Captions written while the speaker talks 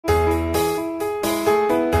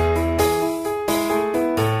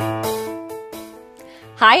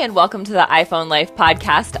Hi, and welcome to the iPhone Life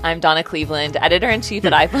podcast. I'm Donna Cleveland, editor-in-chief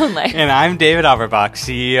at iPhone Life. And I'm David Averbach,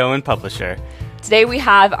 CEO and publisher. Today we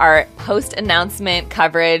have our post-announcement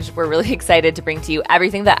coverage. We're really excited to bring to you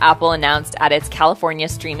everything that Apple announced at its California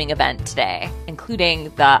streaming event today, including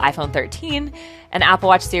the iPhone 13, an Apple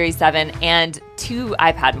Watch Series 7, and 2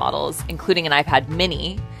 iPad models, including an iPad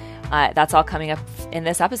mini. That's all coming up in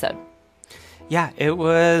this episode. Yeah, it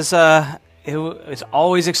was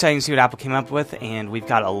always exciting to see what Apple came up with, and we've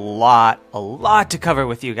got a lot to cover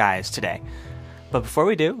with you guys today. But before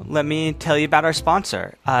we do, let me tell you about our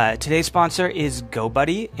sponsor. Today's sponsor is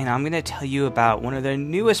GoBuddy, and I'm going to tell you about one of their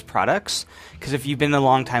newest products, because if you've been a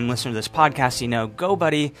long-time listener to this podcast, you know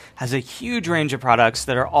GoBuddy has a huge range of products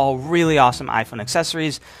that are all really awesome iPhone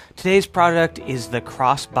accessories. Today's product is the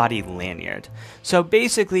crossbody lanyard. So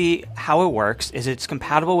basically, how it works is it's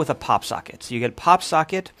compatible with a pop socket. So you get a pop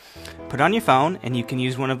socket, put it on your phone, and you can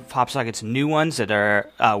use one of pop socket's new ones that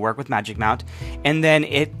are work with Magic Mount, and then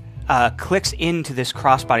it clicks into this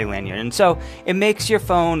crossbody lanyard. And so it makes your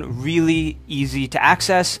phone really easy to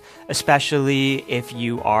access, especially if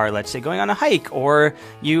you are, let's say, going on a hike, or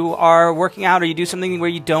you are working out, or you do something where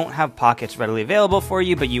you don't have pockets readily available for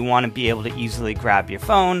you, but you want to be able to easily grab your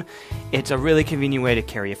phone. It's a really convenient way to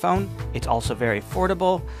carry your phone. It's also very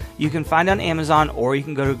affordable. You can find it on Amazon, or you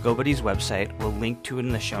can go to GoBuddy's website. We'll link to it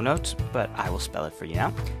in the show notes, but I will spell it for you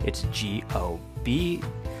now. It's GOBUDI.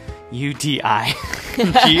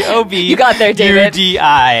 GOB. You got there, David. UDI.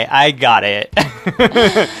 I got it.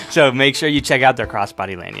 So make sure you check out their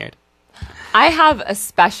crossbody lanyard. I have a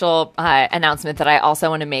special announcement that I also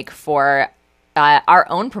want to make for our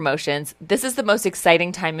own promotions. This is the most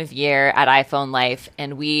exciting time of year at iPhone Life,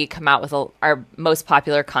 and we come out with our most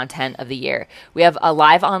popular content of the year. We have a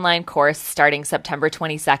live online course starting September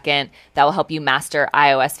 22nd that will help you master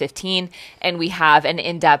iOS 15, and we have an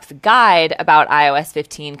in-depth guide about iOS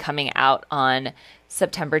 15 coming out on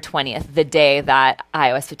September 20th, the day that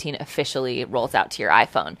iOS 15 officially rolls out to your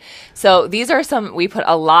iPhone. So these are we put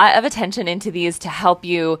a lot of attention into these to help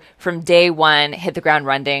you from day one hit the ground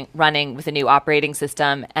running with a new operating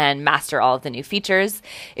system and master all of the new features.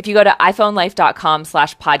 If you go to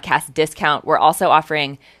iPhoneLife.com/podcast discount, we're also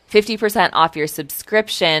offering 50% off your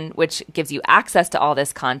subscription, which gives you access to all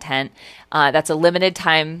this content. That's a limited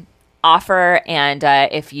time offer, and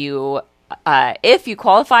if you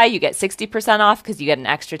qualify, you get 60% off because you get an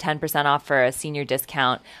extra 10% off for a senior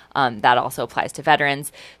discount. That also applies to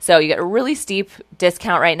veterans. So you get a really steep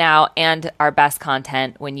discount right now and our best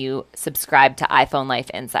content when you subscribe to iPhone Life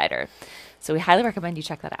Insider. So we highly recommend you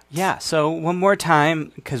check that out. Yeah, so one more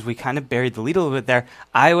time, because we kind of buried the lead a little bit there,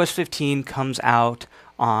 iOS 15 comes out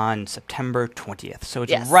on September 20th. So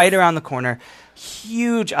it's right around the corner.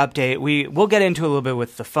 Huge update. We'll get into a little bit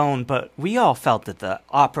with the phone, but we all felt that the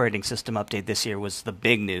operating system update this year was the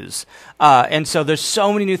big news. And so there's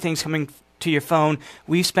so many new things coming to your phone.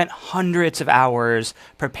 We've spent hundreds of hours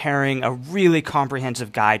preparing a really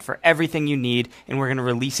comprehensive guide for everything you need, and we're going to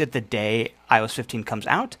release it the day iOS 15 comes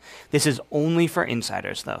out. This is only for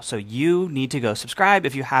insiders, though, so you need to go subscribe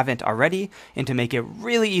if you haven't already. And to make it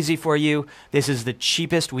really easy for you, this is the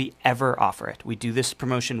cheapest we ever offer it. We do this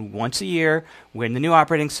promotion once a year when the new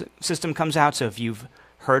operating system comes out, so if you've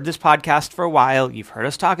heard this podcast for a while, you've heard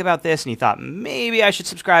us talk about this, and you thought, maybe I should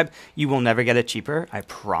subscribe, you will never get it cheaper, I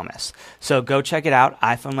promise. So go check it out,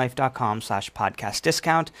 iPhoneLife.com/podcast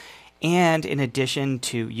discount. And in addition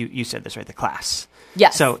to, you said this right, the class.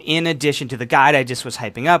 Yes. So in addition to the guide I just was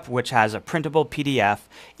hyping up, which has a printable PDF,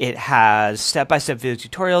 it has step-by-step video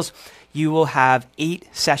tutorials. You will have 8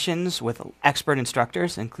 sessions with expert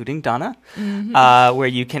instructors, including Donna, where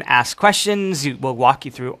you can ask questions. We'll walk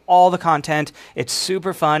you through all the content. It's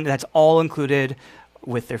super fun. That's all included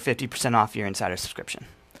with their 50% off your Insider subscription.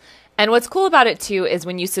 And what's cool about it, too, is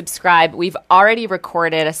when you subscribe, we've already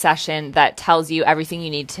recorded a session that tells you everything you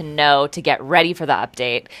need to know to get ready for the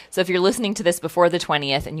update. So if you're listening to this before the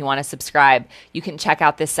 20th and you want to subscribe, you can check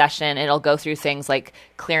out this session. It'll go through things like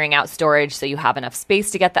clearing out storage so you have enough space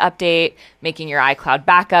to get the update, making your iCloud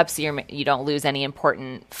backup so you don't lose any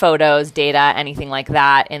important photos, data, anything like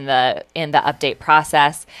that in the update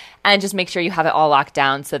process. And just make sure you have it all locked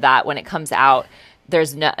down so that when it comes out,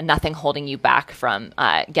 there's nothing holding you back from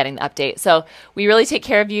getting the update. So we really take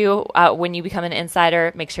care of you when you become an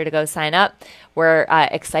insider. Make sure to go sign up. We're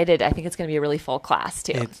excited. I think it's going to be a really full class,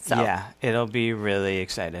 too. Yeah, it'll be really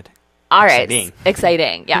excited. All right.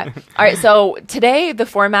 Exciting. Yeah. All right. So today, the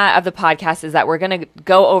format of the podcast is that we're going to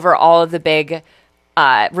go over all of the big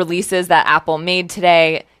releases that Apple made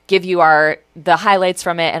today, give you the highlights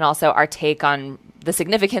from it, and also our take on the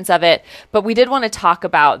significance of it. But we did want to talk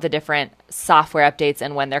about the different software updates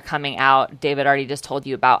and when they're coming out. David already just told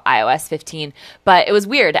you about iOS 15, but it was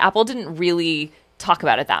weird. Apple didn't really talk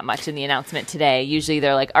about it that much in the announcement today. Usually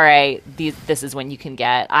they're like, all right, this is when you can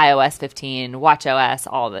get iOS 15, watchOS,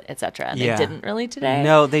 all of it, etc. And they didn't really today.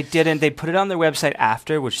 No, they didn't. They put it on their website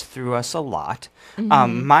after, which threw us a lot.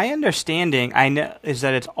 My understanding is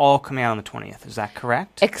that it's all coming out on the 20th. Is that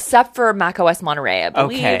correct? Except for macOS Monterey, I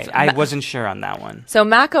believe. Okay, I wasn't sure on that one. So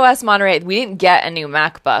macOS Monterey, we didn't get a new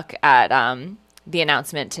MacBook at the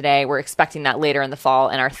announcement today. We're expecting that later in the fall,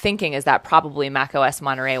 and our thinking is that probably macOS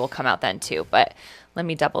Monterey will come out then too. But let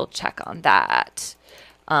me double check on that.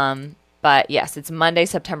 But yes, it's Monday,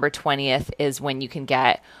 September 20th is when you can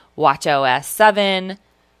get watchOS 7,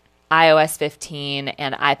 iOS 15,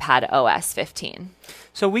 and iPad OS 15.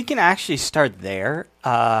 So we can actually start there.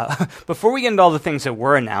 Before we get into all the things that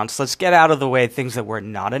were announced, let's get out of the way things that were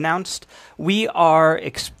not announced. We are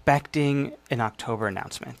expecting an October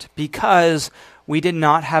announcement because we did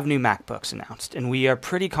not have new MacBooks announced, and we are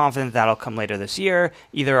pretty confident that'll come later this year,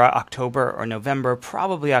 either October or November.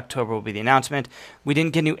 Probably October will be the announcement. We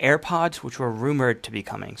didn't get new AirPods, which were rumored to be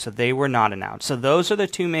coming, so they were not announced. So those are the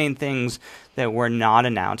two main things that were not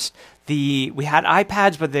announced. We had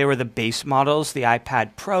iPads, but they were the base models. The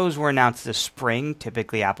iPad Pros were announced this spring.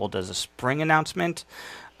 Typically, Apple does a spring announcement.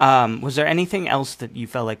 Was there anything else that you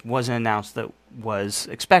felt like wasn't announced that was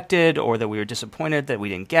expected or that we were disappointed that we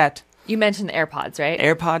didn't get? You mentioned the AirPods, right?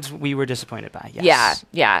 AirPods we were disappointed by, yes.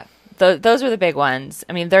 Yeah. Those were the big ones.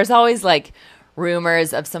 I mean, there's always like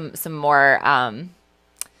rumors of some more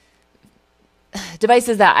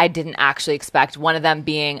devices that I didn't actually expect. One of them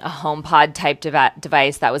being a HomePod type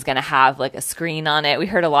device that was going to have like a screen on it. We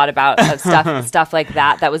heard a lot about stuff like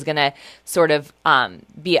that was going to sort of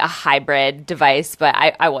be a hybrid device, but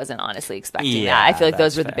I wasn't honestly expecting that. I feel like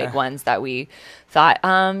those were the big ones that we thought.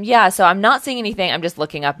 So I'm not seeing anything. I'm just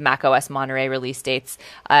looking up macOS Monterey release dates.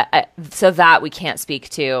 So that we can't speak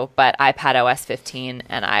to, but iPad OS 15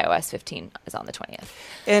 and iOS 15 is on the 20th.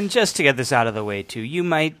 And just to get this out of the way too, you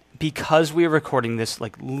might, because we're recording this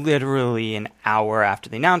like literally an hour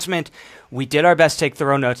after the announcement, we did our best to take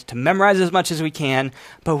thorough notes to memorize as much as we can.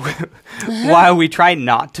 But while we try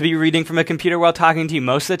not to be reading from a computer while talking to you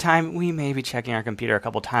most of the time, we may be checking our computer a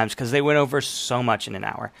couple times because they went over so much in an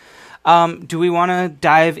hour. Do we want to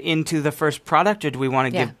dive into the first product, or do we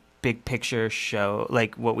want to give big picture show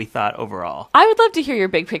like what we thought overall? I would love to hear your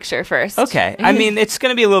big picture first. Okay. I mean, it's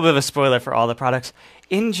going to be a little bit of a spoiler for all the products.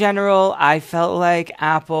 In general, I felt like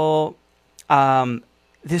Apple,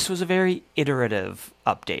 this was a very iterative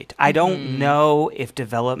update. I don't know if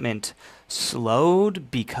development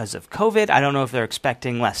slowed because of COVID. I don't know if they're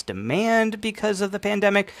expecting less demand because of the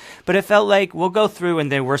pandemic, but it felt like we'll go through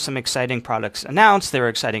and there were some exciting products announced. There were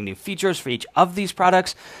exciting new features for each of these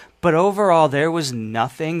products, but overall there was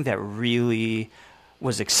nothing that really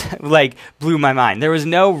was blew my mind. There was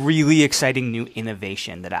no really exciting new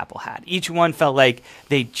innovation that Apple had. Each one felt like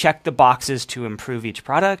they checked the boxes to improve each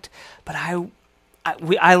product, but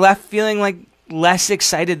I left feeling like less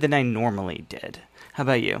excited than I normally did. How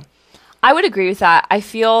about you? I would agree with that. I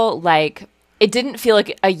feel like it didn't feel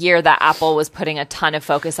like a year that Apple was putting a ton of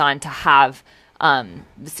focus on to have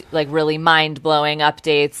like really mind-blowing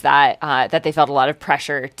updates that they felt a lot of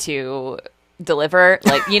pressure to deliver.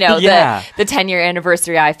 Like, the 10-year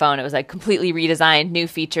anniversary iPhone, it was like completely redesigned, new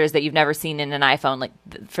features that you've never seen in an iPhone. Like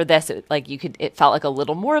for this, it felt like a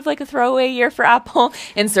little more of like a throwaway year for Apple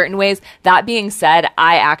in certain ways. That being said,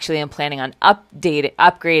 I actually am planning on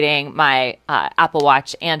upgrading my Apple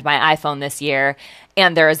Watch and my iPhone this year.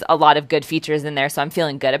 And there's a lot of good features in there, so I'm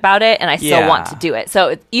feeling good about it, and I still want to do it.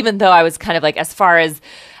 So even though I was kind of like, as far as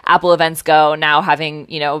Apple events go, now having,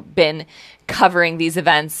 been covering these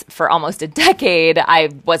events for almost a decade, I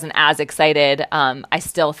wasn't as excited. I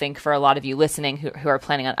still think for a lot of you listening who are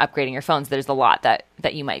planning on upgrading your phones, there's a lot that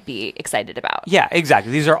you might be excited about. Yeah,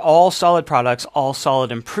 exactly. These are all solid products, all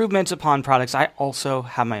solid improvements upon products. I also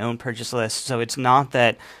have my own purchase list, so it's not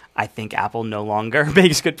that I think Apple no longer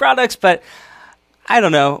makes good products, but I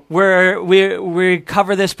don't know. We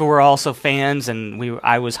cover this, but we're also fans, and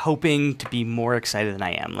I was hoping to be more excited than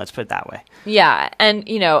I am. Let's put it that way. Yeah, and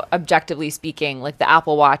objectively speaking, like the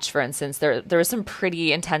Apple Watch, for instance, there were some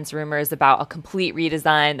pretty intense rumors about a complete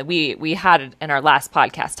redesign that we had in our last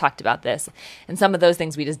podcast talked about this, and some of those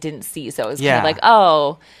things we just didn't see. So it was kind of like,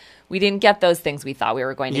 oh, we didn't get those things we thought we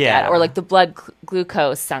were going to get, or like the blood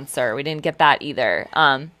glucose sensor, we didn't get that either.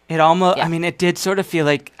 It almost, Yeah. I mean, it did sort of feel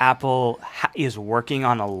like Apple is working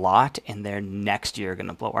on a lot, and they're next year going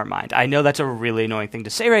to blow our mind. I know that's a really annoying thing to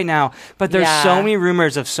say right now, but there's so many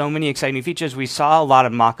rumors of so many exciting features. We saw a lot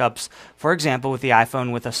of mock-ups, for example, with the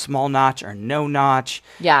iPhone with a small notch or no notch.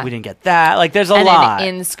 Yeah. We didn't get that. Like, there's a lot. And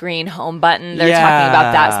an in-screen home button. They're talking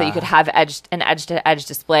about that so you could have an edge-to-edge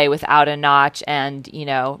display without a notch, and, you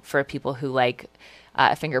know, for people who like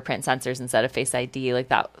fingerprint sensors instead of Face ID, like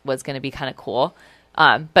that was going to be kind of cool.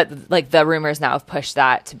 But like the rumors now have pushed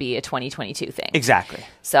that to be a 2022 thing. Exactly.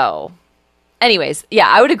 So anyways, yeah,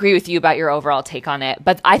 I would agree with you about your overall take on it.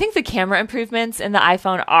 But I think the camera improvements in the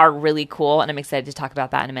iPhone are really cool, and I'm excited to talk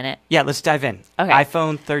about that in a minute. Yeah, let's dive in. Okay.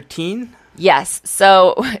 iPhone 13. Yes.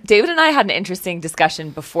 So David and I had an interesting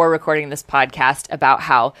discussion before recording this podcast about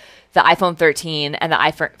how the iPhone 13 and the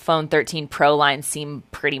iPhone 13 Pro line seem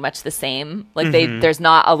pretty much the same. Like there's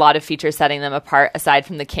not a lot of features setting them apart aside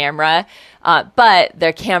from the camera. But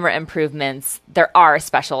their camera improvements, there are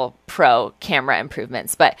special Pro camera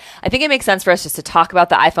improvements. But I think it makes sense for us just to talk about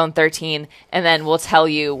the iPhone 13, and then we'll tell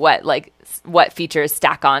you what features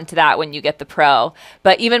stack on to that when you get the Pro.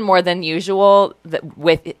 But even more than usual,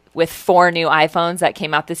 with 4 new iPhones that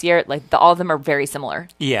came out this year, like all of them are very similar.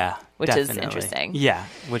 Yeah, which definitely. is interesting. Yeah,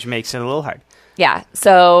 which makes it a little hard. Yeah.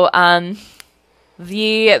 So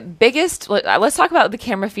the biggest, let's talk about the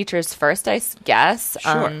camera features first, I guess.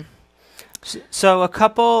 Sure. So a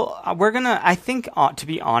couple, I think, to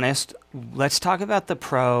be honest, let's talk about the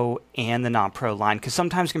Pro and the non-Pro line, because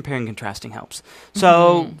sometimes comparing and contrasting helps.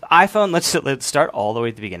 So iPhone, let's start all the way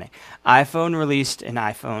at the beginning. Apple released an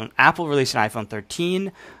iPhone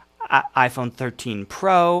 13, iPhone 13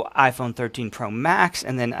 Pro, iPhone 13 Pro Max,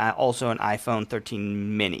 and then also an iPhone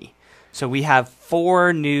 13 Mini. So we have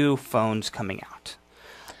 4 new phones coming out.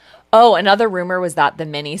 Oh, another rumor was that the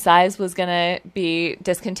mini size was going to be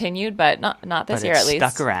discontinued, but not this year at least.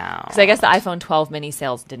 Stuck around. Because I guess the iPhone 12 mini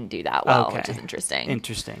sales didn't do that well, which is interesting.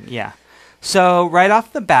 Interesting, yeah. So right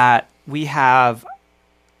off the bat, we have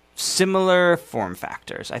similar form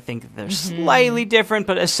factors. I think they're slightly different,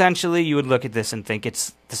 but essentially you would look at this and think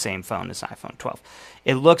it's the same phone as iPhone 12.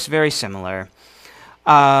 It looks very similar.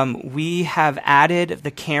 We have added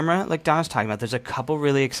the camera, like Donna's talking about. There's a couple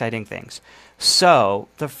really exciting things. So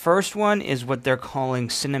the first one is what they're calling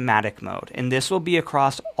cinematic mode, and this will be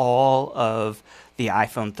across all of the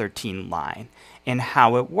iPhone 13 line. And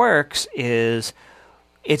how it works is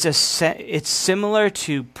it's similar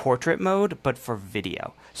to portrait mode, but for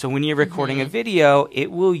video. So when you're recording a video,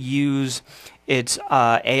 it will use its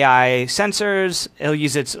AI sensors. It'll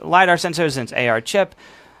use its LiDAR sensors and its AR chip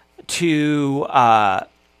to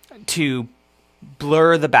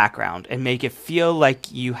blur the background and make it feel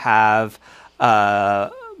like you have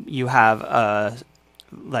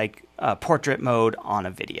portrait mode on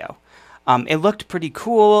a video. It looked pretty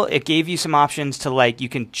cool. It gave you some options to you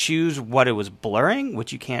can choose what it was blurring,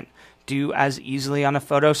 which you can't do as easily on a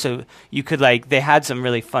photo. So you could they had some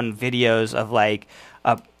really fun videos of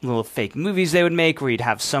little fake movies they would make where you'd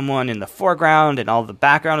have someone in the foreground and all the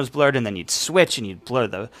background was blurred, and then you'd switch and you'd blur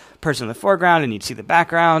the person in the foreground and you'd see the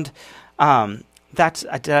background. Did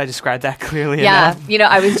I describe that clearly enough? Yeah,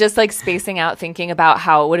 I was just spacing out thinking about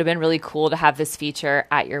how it would have been really cool to have this feature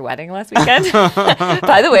at your wedding last weekend.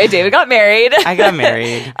 By the way, David got married. I got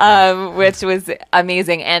married. Which was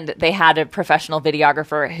amazing. And they had a professional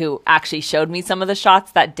videographer who actually showed me some of the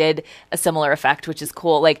shots that did a similar effect, which is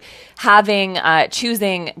cool. Having,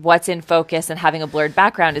 choosing what's in focus and having a blurred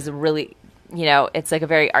background is really, it's a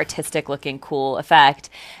very artistic looking, cool effect.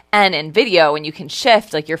 And in video, when you can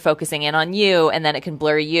shift, you're focusing in on you, and then it can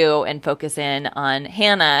blur you and focus in on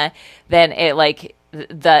Hannah, then it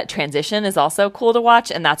the transition is also cool to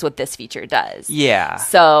watch, and that's what this feature does. Yeah.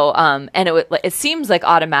 So, and it seems like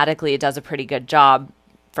automatically it does a pretty good job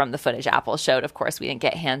from the footage Apple showed. Of course, we didn't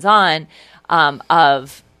get hands-on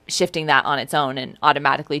of shifting that on its own and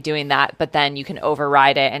automatically doing that, but then you can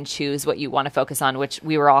override it and choose what you want to focus on, which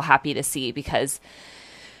we were all happy to see, because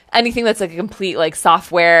anything that's a complete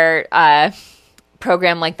software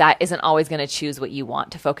program like that isn't always going to choose what you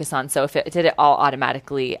want to focus on. So if it did it all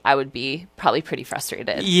automatically, I would be probably pretty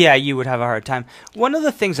frustrated. Yeah, you would have a hard time. One of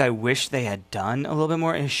the things I wish they had done a little bit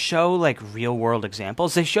more is show real world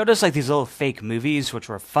examples. They showed us these little fake movies, which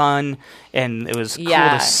were fun and it was cool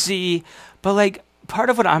to see. But part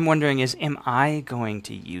of what I'm wondering is, am I going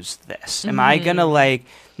to use this? Am I going to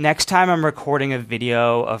next time I'm recording a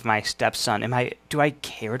video of my stepson, do I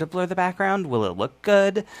care to blur the background? Will it look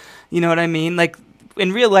good? You know what I mean?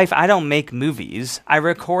 In real life, I don't make movies. I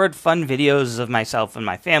record fun videos of myself and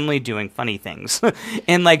my family doing funny things.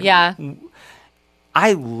 And yeah.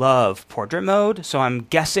 I love portrait mode, so I'm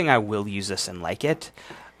guessing I will use this and like it.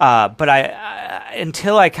 But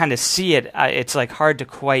until I kind of see it, it's like hard to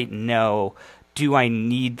quite know, do I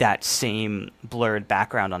need that same blurred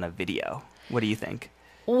background on a video? What do you think?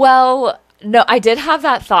 Well, no, I did have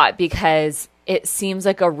that thought because it seems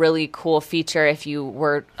like a really cool feature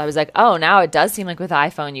I was like, oh, now it does seem like with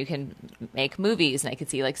iPhone you can make movies, and I could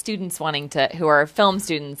see like students who are film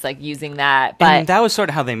students, like using that. But and that was sort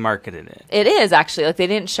of how they marketed it. It is actually, like, they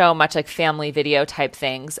didn't show much like family video type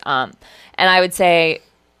things. And I would say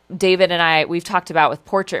David and I, we've talked about with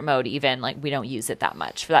portrait mode, even like we don't use it that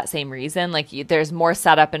much for that same reason. Like there's more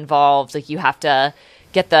setup involved. Like you have to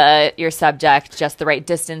get your subject just the right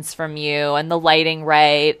distance from you and the lighting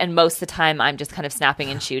right. And most of the time I'm just kind of snapping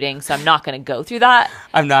and shooting. So I'm not going to go through that.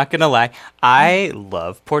 I'm not going to lie. I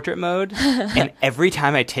love portrait mode. And every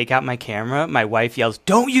time I take out my camera, my wife yells,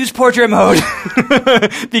 "Don't use portrait mode,"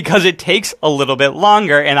 because it takes a little bit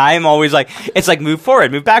longer. And I am always like, it's like move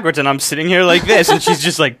forward, move backwards. And I'm sitting here like this. And she's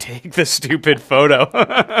just like, take the stupid photo.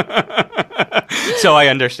 So I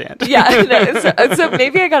understand. Yeah. No, so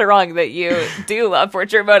maybe I got it wrong that you do love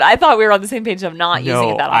portrait mode. I thought we were on the same page of not using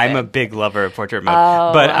it that often. I'm a big lover of portrait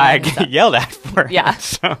mode, but I get yelled at for it. Yeah.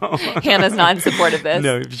 So. Hannah's not in support of this.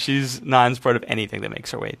 No, she's not in support of anything that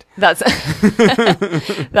makes her wait. That's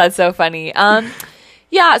that's so funny.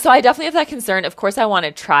 Yeah, so I definitely have that concern. Of course, I want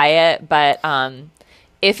to try it, but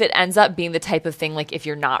if it ends up being the type of thing, like if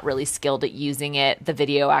you're not really skilled at using it, the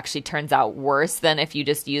video actually turns out worse than if you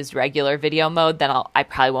just used regular video mode, then I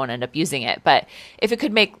probably won't end up using it. But if it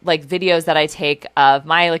could make like videos that I take of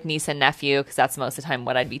my like niece and nephew, because that's most of the time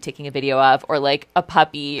what I'd be taking a video of, or like a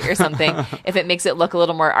puppy or something, if it makes it look a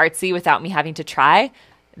little more artsy without me having to try,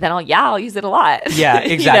 then I'll use it a lot. Yeah,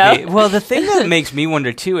 exactly. You know? Well, the thing that makes me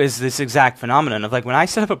wonder too is this exact phenomenon of like when I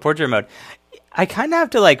set up a portrait mode, I kind of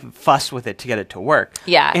have to like fuss with it to get it to work.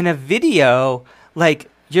 Yeah. In a video, like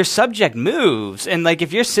your subject moves, and like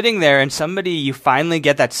if you're sitting there and you finally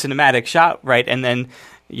get that cinematic shot right, and then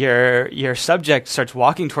your subject starts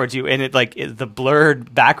walking towards you, and the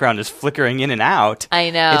blurred background is flickering in and out.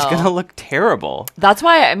 I know. It's gonna look terrible. That's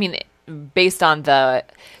why, I mean, based on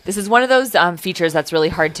this is one of those features that's really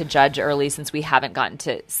hard to judge early since we haven't gotten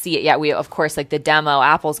to see it yet. We, of course, like the demo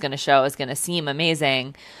Apple's going to show is going to seem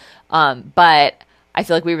amazing. But I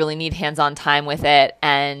feel like we really need hands-on time with it.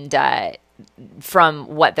 And from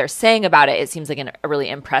what they're saying about it, it seems like a really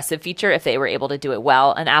impressive feature if they were able to do it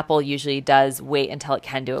well. And Apple usually does wait until it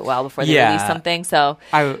can do it well before they release something. So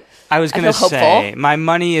I was going to say, my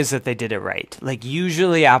money is that they did it right. Like,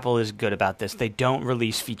 usually Apple is good about this. They don't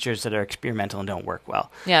release features that are experimental and don't work well.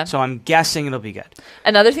 Yeah. So I'm guessing it'll be good.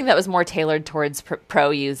 Another thing that was more tailored towards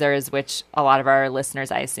pro users, which a lot of our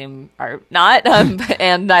listeners, I assume, are not,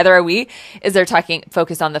 and neither are we, is they're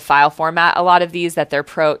focused on the file format. A lot of these that they're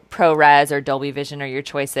ProRes or Dolby Vision are your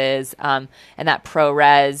choices, and that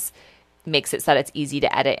ProRes makes it so that it's easy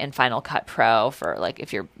to edit in Final Cut Pro for like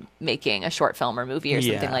if you're making a short film or movie or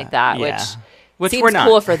something like that, which seems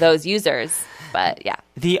cool for those users. But yeah.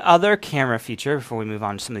 The other camera feature, before we move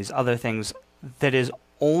on to some of these other things, that is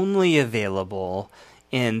only available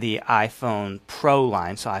in the iPhone Pro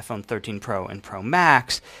line, so iPhone 13 Pro and Pro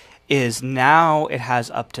Max, is now it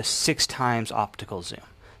has up to 6 times optical zoom.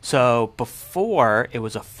 So before, it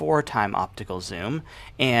was a 4-time optical zoom,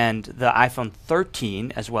 and the iPhone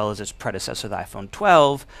 13, as well as its predecessor, the iPhone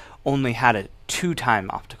 12, only had a 2-time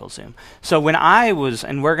optical zoom. So when I was,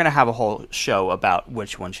 and we're going to have a whole show about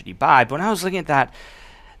which one should you buy, but when I was looking at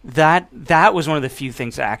that was one of the few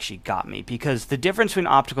things that actually got me, because the difference between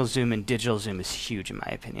optical zoom and digital zoom is huge in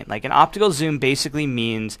my opinion. Like, an optical zoom basically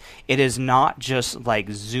means it is not just like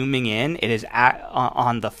zooming in, it is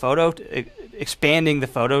on the photo, expanding the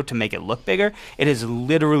photo to make it look bigger. It is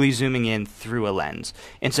literally zooming in through a lens.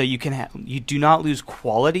 And so you do not lose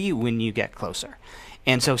quality when you get closer.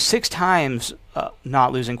 And so 6 times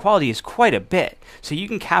not losing quality is quite a bit. So you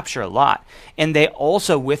can capture a lot. And they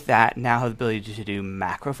also, with that, now have the ability to do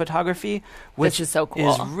macro photography, which is so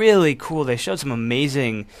cool. Is really cool. They showed some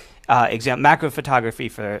amazing macro photography,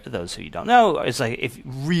 for those who you don't know, is like if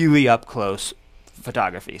really up close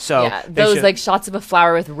photography. So yeah, those like shots of a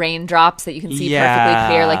flower with raindrops that you can see perfectly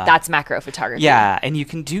clear, like that's macro photography. Yeah, and you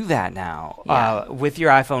can do that now with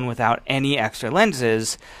your iPhone without any extra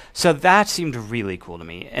lenses. So that seemed really cool to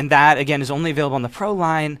me. And that, again, is only available on the Pro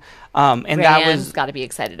line. And Rayanne's got to be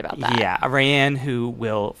excited about that. Yeah, Rayanne, who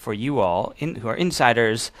will, for you all who are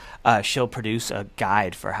insiders, she'll produce a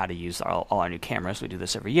guide for how to use all our new cameras. We do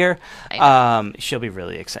this every year. She'll be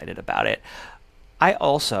really excited about it. I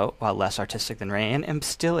also, while less artistic than Rayanne, am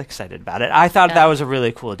still excited about it. I thought that was a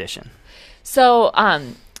really cool addition. So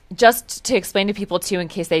just to explain to people, too, in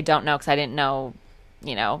case they don't know, because I didn't know,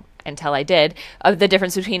 until I did, of the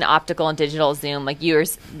difference between optical and digital zoom. Like you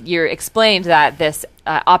explained that this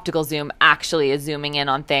optical zoom actually is zooming in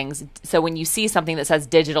on things. So when you see something that says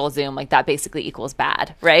digital zoom, like that basically equals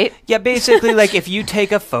bad, right? Yeah, basically, like if you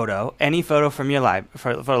take a photo, any photo from your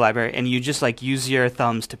photo library, and you just like use your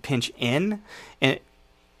thumbs to pinch in, and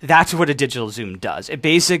that's what a digital zoom does. It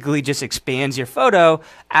basically just expands your photo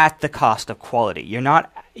at the cost of quality.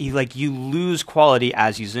 You lose quality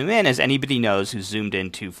as you zoom in, as anybody knows who's zoomed in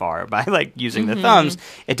too far by like using the thumbs.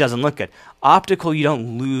 It doesn't look good. Optical, you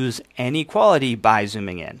don't lose any quality by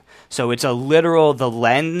zooming in. So it's a literal, the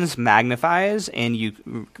lens magnifies and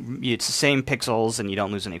it's the same pixels and you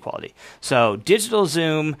don't lose any quality. So digital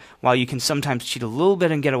zoom, while you can sometimes cheat a little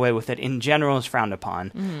bit and get away with it, in general is frowned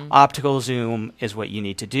upon. Optical zoom is what you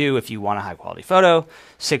need to do if you want a high quality photo.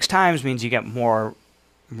 6 times means you get more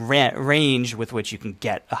range with which you can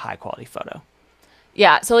get a high quality photo.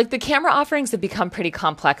 Yeah, so like the camera offerings have become pretty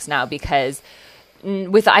complex now because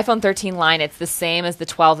with the iPhone 13 line, it's the same as the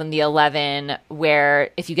 12 and the 11,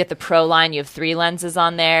 where if you get the Pro line, you have 3 lenses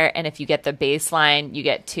on there, and if you get the base line, you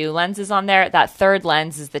get 2 lenses on there. That third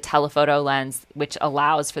lens is the telephoto lens, which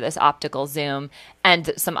allows for this optical zoom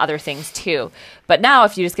and some other things too. But now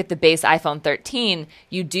if you just get the base iPhone 13,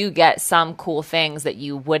 you do get some cool things that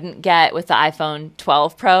you wouldn't get with the iPhone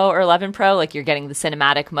 12 Pro or 11 Pro. Like you're getting the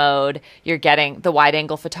cinematic mode, you're getting the wide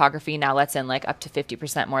angle photography now lets in like up to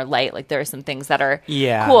 50% more light. Like there are some things that are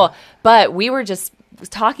cool. But we were just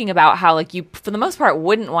talking about how like you, for the most part,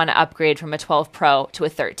 wouldn't want to upgrade from a 12 Pro to a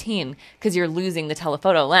 13 because you're losing the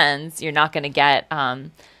telephoto lens. You're not going to get,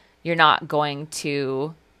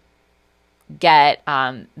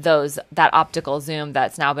 that optical zoom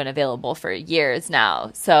that's now been available for years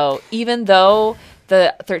now. So even though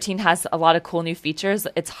the 13 has a lot of cool new features,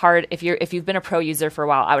 it's hard if you've been a Pro user for a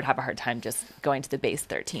while. I would have a hard time just going to the base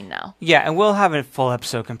 13 now. Yeah, and we'll have a full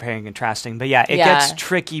episode comparing and contrasting. But it gets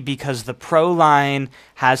tricky because the Pro line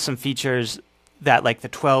has some features that like the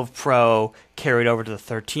 12 Pro carried over to the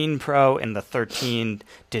 13 Pro and the 13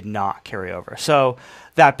 did not carry over. So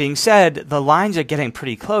that being said, the lines are getting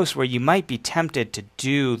pretty close where you might be tempted to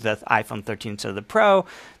do the iPhone 13 instead of the Pro.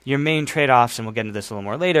 Your main trade-offs, and we'll get into this a little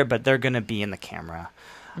more later, but they're going to be in the camera.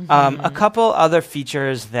 A couple other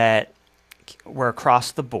features that were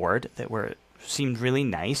across the board that seemed really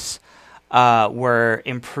nice were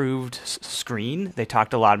improved screen. They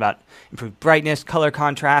talked a lot about improved brightness, color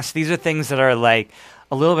contrast. These are things that are like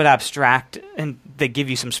a little bit abstract, and they give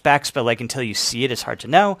you some specs, but like until you see it, it's hard to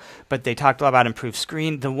know. But they talked a lot about improved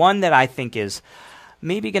screen. The one that I think is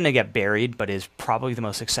maybe going to get buried, but is probably the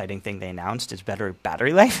most exciting thing they announced is better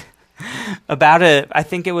battery life. I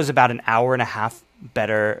think it was about an hour and a half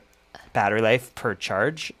better battery life per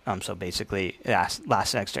charge. So basically, it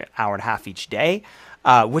lasts an extra hour and a half each day,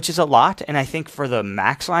 which is a lot. And I think for the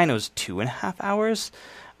Max line, it was 2.5 hours.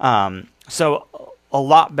 So a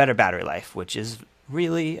lot better battery life, which is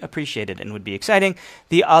really appreciated and would be exciting.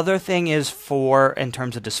 The other thing is in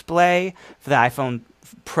terms of display, for the iPhone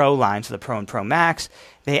Pro line, so the Pro and Pro Max,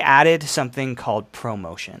 they added something called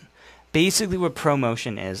ProMotion. Basically what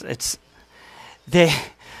ProMotion is,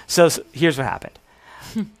 so here's what happened.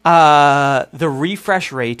 The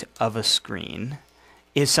refresh rate of a screen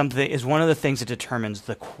is one of the things that determines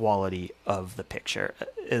the quality of the picture.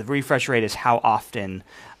 The refresh rate is how often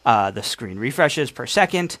the screen refreshes per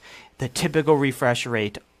second. The typical refresh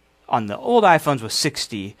rate on the old iPhones was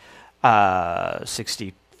 60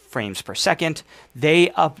 frames per second. They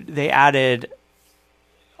added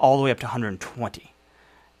all the way up to 120.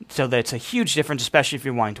 So that's a huge difference, especially if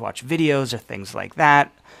you're wanting to watch videos or things like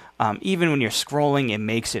that. Even when you're scrolling, it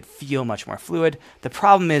makes it feel much more fluid. The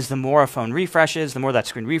problem is the more a phone refreshes, the more that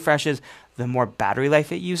screen refreshes, the more battery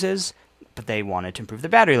life it uses. But they wanted to improve the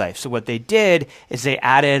battery life. So what they did is they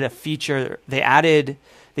added a feature. They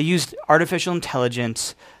used artificial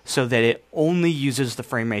intelligence so that it only uses the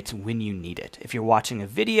frame rates when you need it. If you're watching a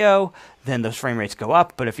video, then those frame rates go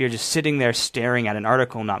up. But if you're just sitting there staring at an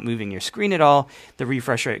article, not moving your screen at all, the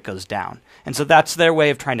refresh rate goes down. And so that's their way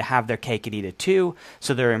of trying to have their cake and eat it too.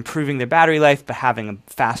 So they're improving their battery life, but having a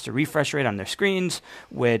faster refresh rate on their screens,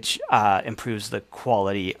 which improves the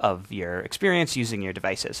quality of your experience using your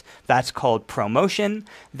devices. That's called ProMotion.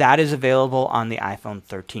 That is available on the iPhone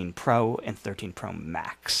 13 Pro and 13 Pro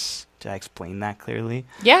Max. Did I explain that clearly?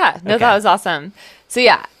 Yeah, no, okay. That was awesome. So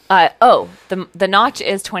yeah, the notch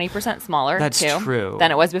is 20% smaller. That's true. Than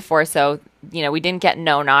it was before. So we didn't get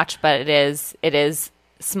no notch, but it is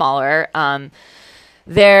smaller. For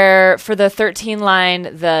the 13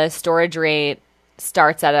 line, the storage rate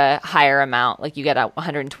starts at a higher amount. Like you get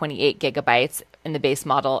 128 gigabytes. in the base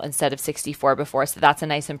model instead of 64 before. So that's a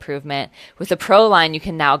nice improvement. With the Pro line, you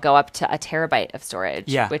can now go up to 1 terabyte of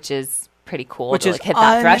storage, which is pretty cool which to is hit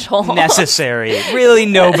that threshold. Necessary. Really,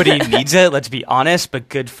 nobody needs it, let's be honest, but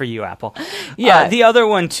good for you, Apple. Yeah. The other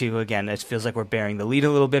one, too, again, it feels like we're bearing the lead a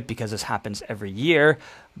little bit because this happens every year,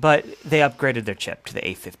 but they upgraded their chip to the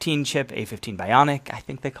A15 chip, A15 Bionic, I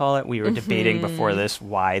think they call it. We were debating before this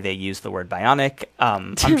why they use the word Bionic.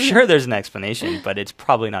 I'm sure there's an explanation, but it's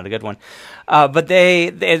probably not a good one. But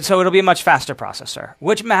so it'll be a much faster processor,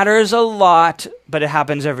 which matters a lot, but it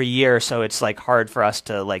happens every year, so it's like hard for us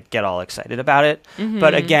to like get all excited about it.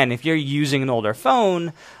 But again, if you're using an older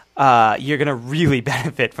phone, you're going to really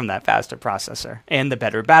benefit from that faster processor and the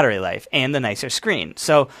better battery life and the nicer screen.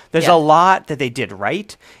 So there's a lot that they did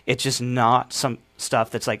right. It's just not some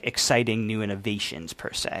stuff that's like exciting new innovations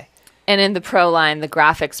per se. And in the Pro line, the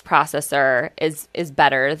graphics processor is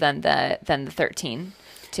better than the 13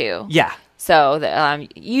 too. Yeah. So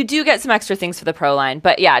you do get some extra things for the Pro line.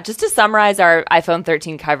 But yeah, just to summarize our iPhone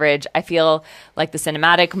 13 coverage, I feel like the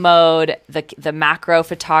cinematic mode, the macro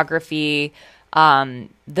photography,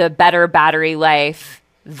 the better battery life,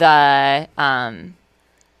 those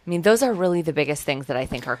are really the biggest things that I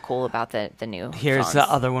think are cool about the new Here's phones.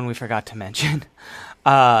 the other one we forgot to mention.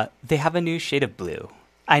 They have a new shade of blue.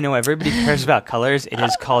 I know everybody cares about colors. It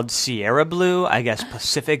is called Sierra Blue. I guess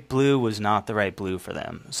Pacific Blue was not the right blue for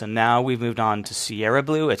them. So now we've moved on to Sierra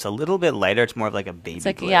Blue. It's a little bit lighter. It's more of like a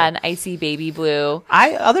baby blue. Yeah, an icy baby blue.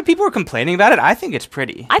 Other people were complaining about it. I think it's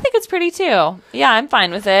pretty. I think it's pretty too. Yeah, I'm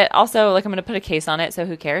fine with it. Also, like I'm going to put a case on it, so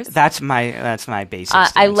who cares? That's my basic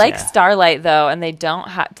stance, I like Starlight though, and they don't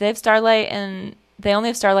have. Do they have Starlight in? They only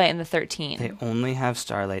have Starlight in the 13. They only have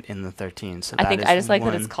Starlight in the 13. So I just like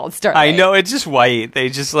that it's called Starlight. I know, it's just white. They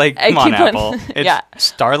just like, come on, Apple. It's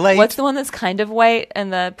Starlight. What's the one that's kind of white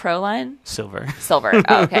in the Pro line? Silver.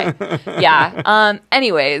 Oh, okay. Yeah.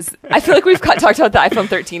 Anyways, I feel like we've talked about the iPhone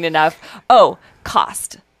 13 enough. Oh,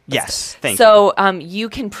 cost. Yes. Thank you. So you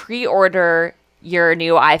can pre-order your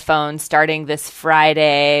new iPhone starting this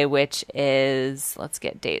Friday, which is, let's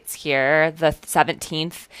get dates here, the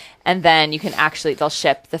 17th. And then you can they'll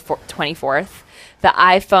ship the 24th. The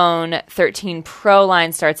iPhone 13 Pro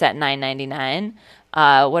line starts at $999.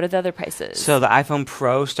 What are the other prices? So the iPhone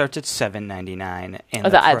Pro starts at $799. And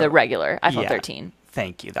the regular iPhone 13.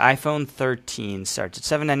 Thank you. The iPhone 13 starts at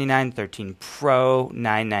 $799, 13 Pro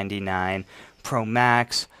 $999, Pro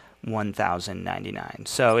Max $1,099.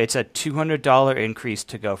 So it's a $200 increase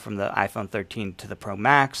to go from the iPhone 13 to the Pro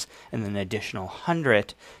Max, and then an additional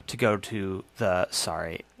 $100 to go to the.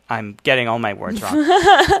 Sorry, I'm getting all my words wrong.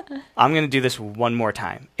 I'm going to do this one more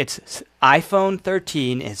time. It's iPhone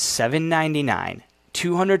 13 is $799.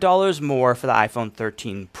 $200 more for the iPhone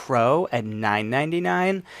 13 Pro at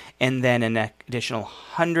 $999, and then an additional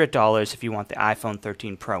 $100 if you want the iPhone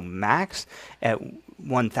 13 Pro Max at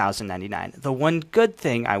 $1,099. The one good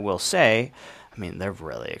thing I will say, I mean, they're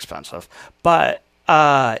really expensive, but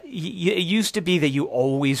it used to be that you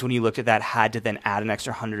always, when you looked at that, had to then add an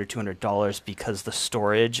extra $100 or $200 because the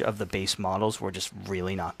storage of the base models were just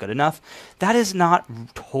really not good enough. That is not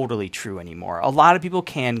totally true anymore. A lot of people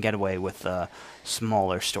can get away with the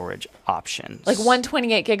smaller storage options. Like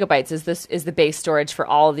 128 gigabytes is the base storage for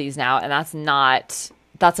all of these now, and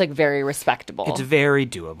that's like very respectable. It's very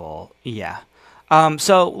doable. Yeah.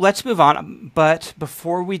 So let's move on. But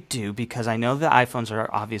before we do, because I know the iPhones are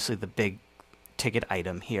obviously the big ticket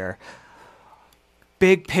item here,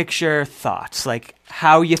 big picture thoughts. Like,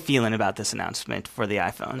 how are you feeling about this announcement for the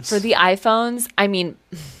iPhones? For the iPhones, I mean,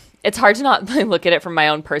 it's hard to not look at it from my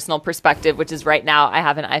own personal perspective, which is right now I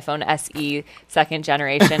have an iPhone SE second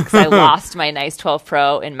generation because I lost my nice 12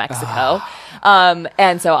 Pro in Mexico.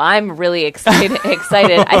 And so I'm really excited.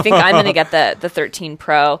 I think I'm going to get the 13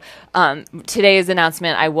 Pro. Today's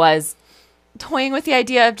announcement, I was toying with the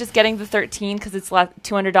idea of just getting the 13 because it's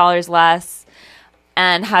 $200 less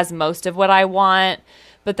and has most of what I want.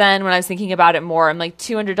 But then when I was thinking about it more, I'm like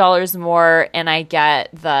 $200 more and I get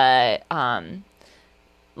the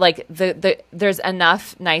there's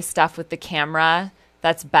enough nice stuff with the camera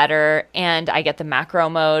that's better, and I get the macro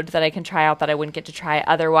mode that I can try out that I wouldn't get to try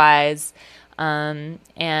otherwise. And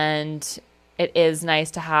it is nice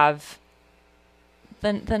to have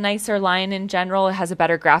the nicer line in general. It has a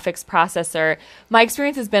better graphics processor. My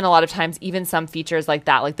experience has been a lot of times, even some features like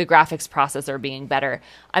that, like the graphics processor being better,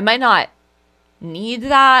 I might not need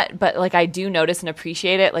that, but like I do notice and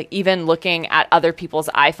appreciate it. Like even looking at other people's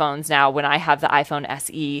iPhones now, when I have the iPhone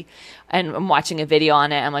SE and I'm watching a video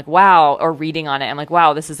on it, I'm like, wow, or reading on it, I'm like,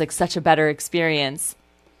 wow, this is like such a better experience.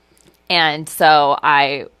 And so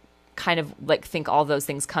I kind of like think all those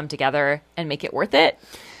things come together and make it worth it.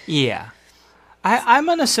 Yeah. I'm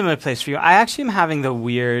in a similar place for you. I actually am having the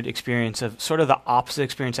weird experience of sort of the opposite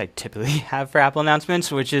experience I typically have for Apple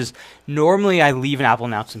announcements, which is normally I leave an Apple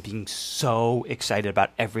announcement being so excited about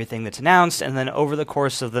everything that's announced, and then over the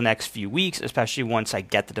course of the next few weeks, especially once I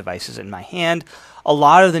get the devices in my hand, a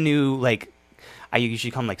lot of the new, like, I usually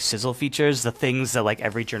call them like sizzle features, the things that like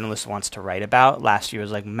every journalist wants to write about. Last year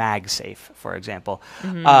was like MagSafe, for example,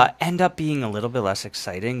 end up being a little bit less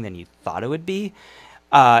exciting than you thought it would be.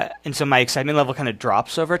 And so my excitement level kind of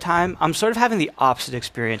drops over time. I'm sort of having the opposite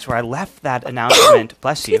experience where I left that announcement,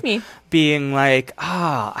 bless you, being like,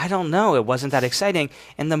 I don't know, it wasn't that exciting.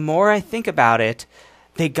 And the more I think about it,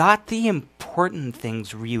 they got the important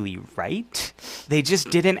things really right. They just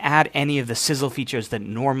didn't add any of the sizzle features that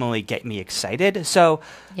normally get me excited. So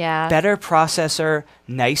better processor,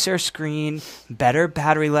 nicer screen, better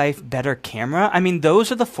battery life, better camera. I mean,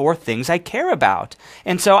 those are the 4 things I care about.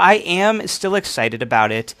 And so I am still excited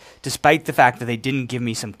about it, despite the fact that they didn't give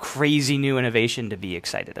me some crazy new innovation to be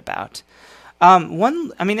excited about.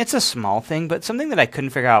 It's a small thing, but something that I couldn't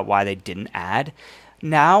figure out why they didn't add.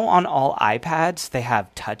 Now on all iPads, they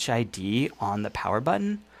have Touch ID on the power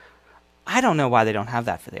button. I don't know why they don't have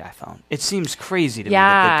that for the iPhone. It seems crazy to me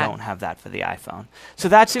that they don't have that for the iPhone. So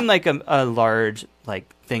that seemed like a large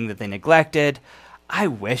thing that they neglected. I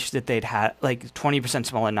wish that they'd had 20%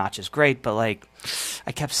 smaller notch is great, but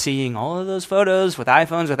I kept seeing all of those photos with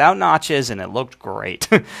iPhones without notches, and it looked great.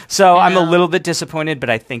 So I'm a little bit disappointed, but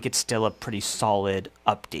I think it's still a pretty solid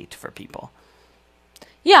update for people.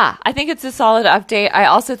 Yeah, I think it's a solid update. I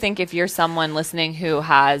also think if you're someone listening who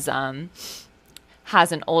has an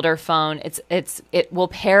older phone, it will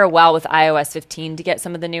pair well with iOS 15 to get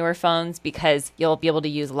some of the newer phones, because you'll be able to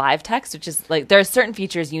use live text, which is there are certain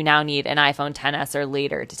features you now need an iPhone XS or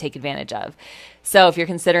later to take advantage of. So if you're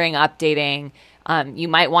considering updating, you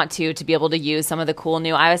might want to be able to use some of the cool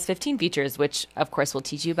new iOS 15 features, which of course we'll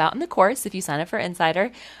teach you about in the course if you sign up for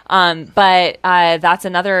Insider. But that's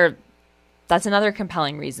another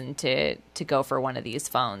compelling reason to go for one of these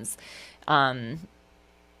phones.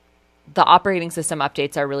 The operating system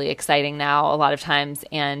updates are really exciting now a lot of times,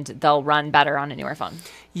 and they'll run better on a newer phone.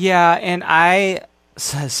 Yeah, and I,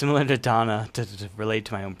 similar to Donna, to relate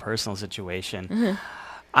to my own personal situation,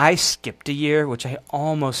 I skipped a year, which I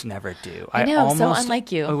almost never do. I know, so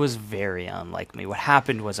unlike you. It was very unlike me. What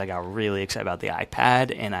happened was I got really excited about the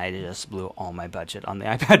iPad, and I just blew all my budget on the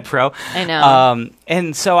iPad Pro. I know.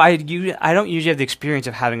 And so I don't usually have the experience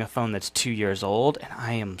of having a phone that's 2 years old, and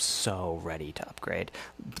I am so ready to upgrade.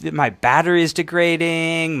 My battery is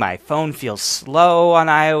degrading. My phone feels slow on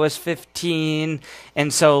iOS 15.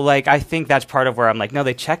 And so, I think that's part of where I'm like, no,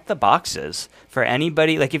 they checked the boxes for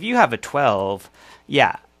anybody. If you have a 12...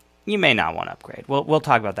 yeah, you may not want to upgrade. We'll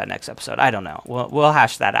talk about that next episode. I don't know. We'll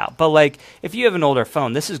hash that out. But if you have an older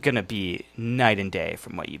phone, this is going to be night and day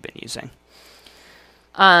from what you've been using.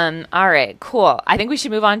 All right, cool. I think we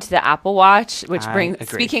should move on to the Apple Watch, which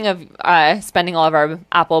speaking of spending all of our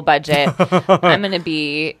Apple budget, I'm going to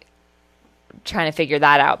be trying to figure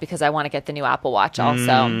that out because I want to get the new Apple Watch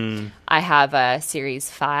also. I have a Series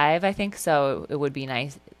 5, I think, so it would be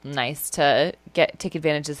nice to take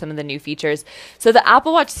advantage of some of the new features. So the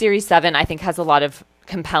Apple Watch Series 7, I think, has a lot of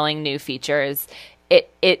compelling new features.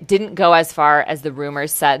 It didn't go as far as the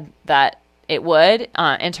rumors said that it would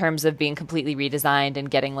in terms of being completely redesigned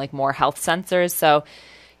and getting more health sensors. So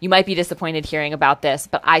you might be disappointed hearing about this,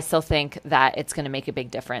 but I still think that it's going to make a big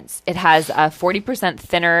difference. It has a 40%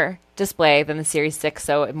 thinner display than the Series 6,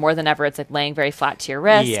 so more than ever, it's laying very flat to your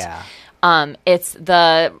wrist. Yeah. It's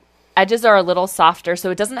the edges are a little softer, so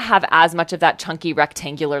it doesn't have as much of that chunky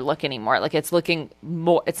rectangular look anymore. It's looking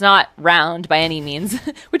more, it's not round by any means,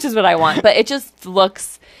 which is what I want, but it just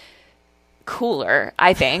looks cooler,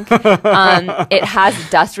 I think. It has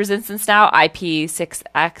dust resistance now,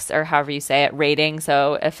 IP6X, or however you say it, rating,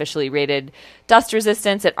 so officially rated dust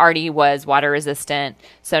resistance. It already was water resistant,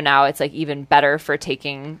 so now it's even better for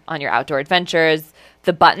taking on your outdoor adventures.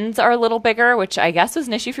 The buttons are a little bigger, which I guess was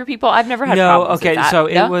an issue for people. I've never had problems with that. So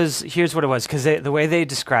it was, here's what it was, because the way they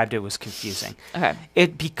described it was confusing. Okay.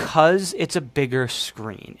 Because it's a bigger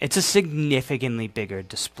screen, it's a significantly bigger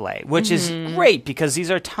display, which is great because these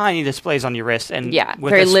are tiny displays on your wrist. And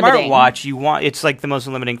with a smartwatch, it's the most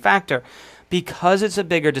limiting factor. Because it's a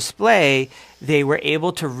bigger display, they were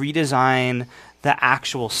able to redesign the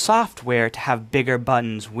actual software to have bigger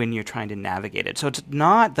buttons when you're trying to navigate it. So it's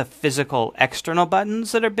not the physical external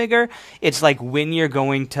buttons that are bigger. It's when you're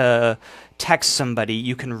going to text somebody,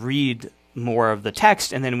 you can read more of the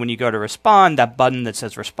text, and then when you go to respond, that button that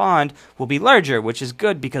says respond will be larger, which is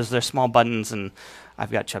good because they're small buttons and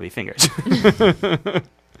I've got chubby fingers.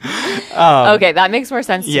 Okay, that makes more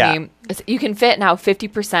sense to me. You can fit now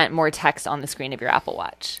 50% more text on the screen of your Apple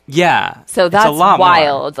Watch. Yeah. So that's a lot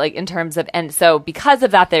wild, more. like in terms of, and so because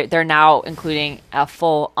of that, they're now including a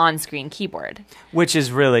full on-screen keyboard. Which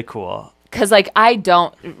is really cool. Because like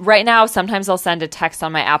right now, sometimes I'll send a text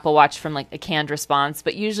on my Apple Watch from like a canned response,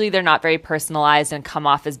 but usually they're not very personalized and come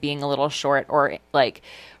off as being a little short or like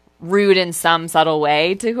rude in some subtle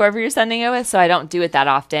way to whoever you're sending it with. So I don't do it that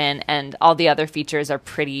often. And all the other features are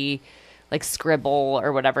pretty like Scribble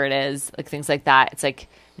or whatever it is, like things like that. It's like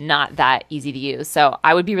not that easy to use. So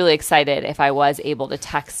I would be really excited if I was able to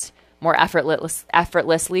text more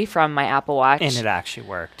effortlessly from my Apple Watch. And it actually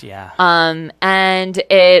worked, yeah. And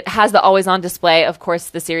it has the always on display. Of course,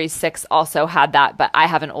 the Series 6 also had that, but I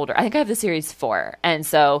have I think I have the Series 4. And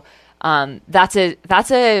so that's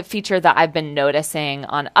a feature that I've been noticing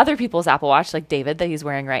on other people's Apple Watch, like David that he's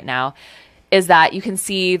wearing right now, is that you can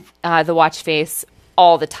see the watch face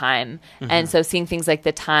all the time. And so seeing things like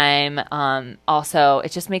the time, also,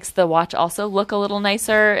 it just makes the watch also look a little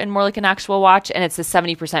nicer and more like an actual watch. And it's a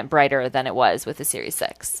 70% brighter than it was with the Series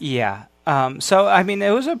 6. Yeah. So, I mean,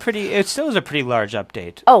 it still was a pretty large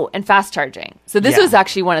update. Oh, and fast charging. So this was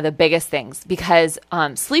actually one of the biggest things because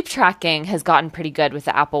sleep tracking has gotten pretty good with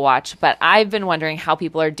the Apple Watch. But I've been wondering how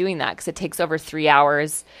people are doing that because it takes over 3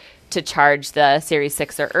 hours to charge the Series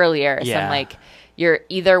 6 or earlier. Yeah. So I'm like, you're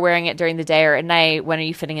either wearing it during the day or at night. When are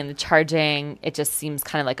you fitting in the charging? It just seems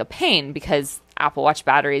kind of like a pain because Apple Watch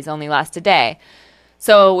batteries only last a day.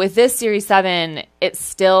 So with this Series 7,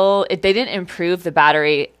 they didn't improve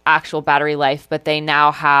the actual battery life, but they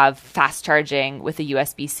now have fast charging with a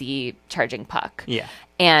USB-C charging puck. Yeah.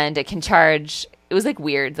 And it can charge, it was like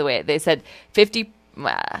weird the way they said it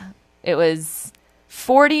was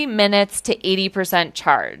 40 minutes to 80%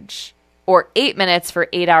 charge. Or 8 minutes for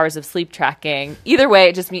 8 hours of sleep tracking. Either way,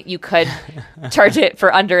 it just means you could charge it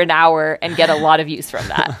for under an hour and get a lot of use from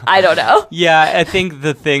that. I don't know. Yeah, I think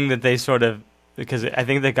the thing that they because I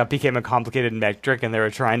think that became a complicated metric and they were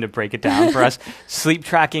trying to break it down for us. Sleep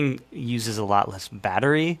tracking uses a lot less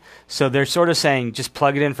battery. So they're sort of saying just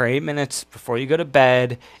plug it in for 8 minutes before you go to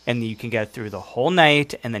bed and you can get through the whole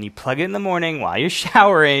night. And then you plug it in the morning while you're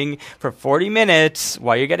showering for 40 minutes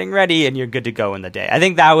while you're getting ready and you're good to go in the day. I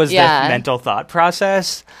think that was the mental thought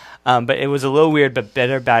process. But it was a little weird, but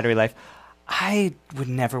better battery life. I would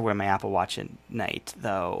never wear my Apple Watch at night,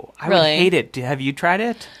 though. I would hate it. Have you tried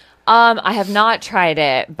it? I have not tried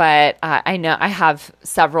it, but I know I have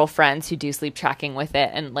several friends who do sleep tracking with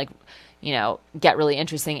it and get really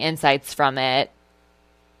interesting insights from it.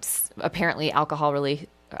 Apparently alcohol really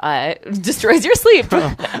destroys your sleep.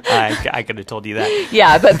 I could have told you that.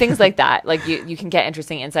 Yeah, but things like that, like you can get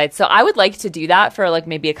interesting insights. So I would like to do that for like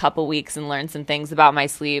maybe a couple weeks and learn some things about my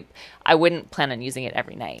sleep. I wouldn't plan on using it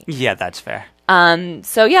every night. Yeah, that's fair.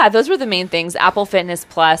 So yeah, those were the main things. Apple Fitness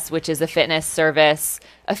Plus, which is a fitness service,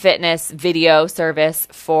 a fitness video service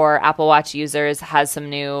for Apple Watch users, has some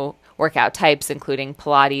new workout types, including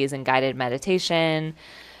Pilates and guided meditation.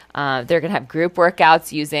 They're going to have group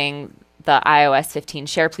workouts using the iOS 15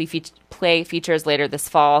 Share Play features later this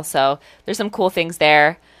fall. So there's some cool things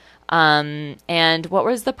there. And what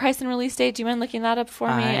was the price and release date? Do you mind looking that up for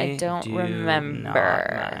me? I don't remember.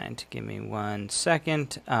 Not mind. Give me 1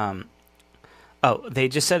 second. They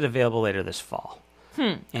just said available later this fall.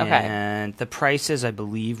 Okay. And the prices, I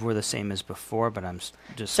believe, were the same as before, but I'm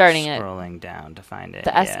just scrolling down to find it.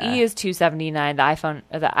 The SE is $279.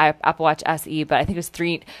 The Apple Watch SE, but I think it was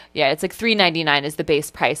it's like $399 is the base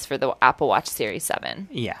price for the Apple Watch Series 7.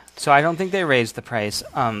 Yeah. So I don't think they raised the price.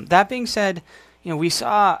 That being said, we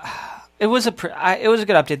saw. It was a good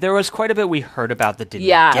update. There was quite a bit we heard about that didn't get.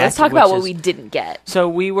 Yeah, let's talk about what we didn't get. So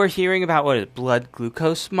we were hearing about blood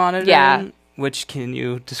glucose monitoring. Yeah. Which, can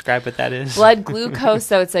you describe what that is? Blood glucose,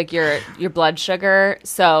 so it's like your blood sugar.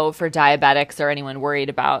 So for diabetics or anyone worried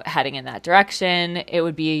about heading in that direction, it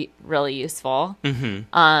would be really useful.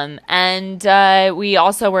 Mm-hmm. And we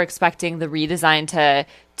also were expecting the redesign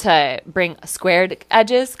to bring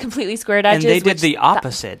completely squared edges. And they did the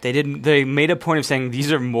opposite. They made a point of saying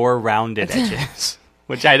these are more rounded edges.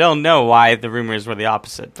 Which I don't know why the rumors were the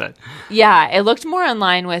opposite, but yeah, it looked more in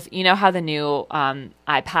line with how the new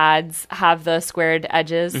iPads have the squared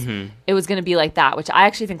edges. Mm-hmm. It was going to be like that, which I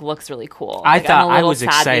actually think looks really cool. I was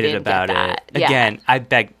excited about it. Yeah. Again, I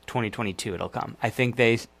bet 2022 it'll come. I think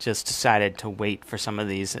they just decided to wait for some of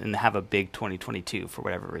these and have a big 2022 for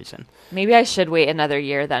whatever reason. Maybe I should wait another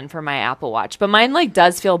year then for my Apple Watch. But mine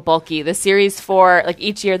does feel bulky. The Series 4,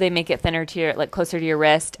 each year they make it thinner to your closer to your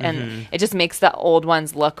wrist, and it just makes the old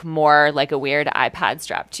ones look more like a weird iPad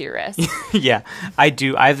strapped to your wrist. Yeah, I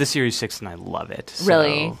do. I have the Series 6 and I love it.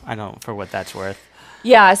 Really? So I don't, for what that's worth.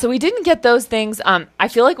 Yeah, so we didn't get those things. I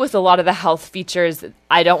feel like with a lot of the health features,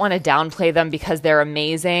 I don't want to downplay them because they're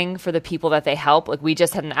amazing for the people that they help. Like we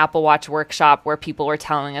just had an Apple Watch workshop where people were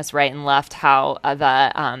telling us right and left how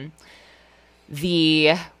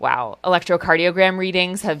the electrocardiogram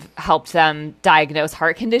readings have helped them diagnose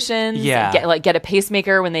heart conditions. Yeah. Get a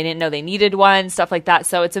pacemaker when they didn't know they needed one, stuff like that.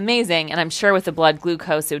 So it's amazing. And I'm sure with the blood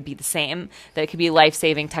glucose, it would be the same, that it could be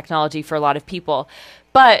life-saving technology for a lot of people.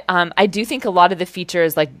 But I do think a lot of the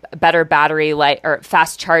features like better battery light or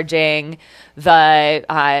fast charging, the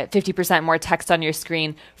 50% more text on your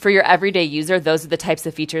screen for your everyday user, those are the types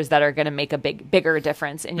of features that are going to make a bigger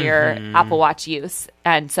difference in your Apple Watch use.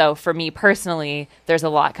 And so for me personally, there's a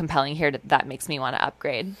lot compelling here that makes me want to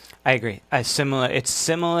upgrade. I agree. It's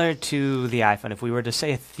similar to the iPhone. If we were to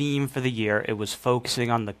say a theme for the year, it was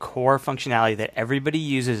focusing on the core functionality that everybody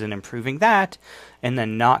uses and improving that, and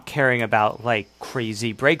then not caring about like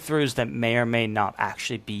crazy breakthroughs that may or may not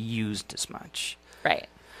actually be used as much. Right.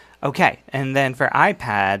 Okay, and then for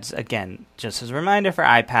iPads, again, just as a reminder for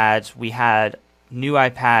iPads, we had new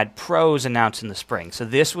iPad Pros announced in the spring. So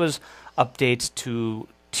this was updates to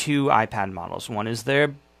 2 iPad models. One is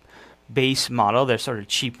their base model. They're sort of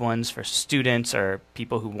cheap ones for students or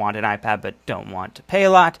people who want an iPad but don't want to pay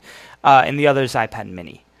a lot. And the other is iPad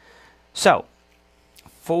mini. So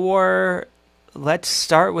let's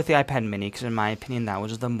start with the iPad mini because in my opinion that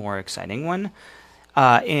was the more exciting one.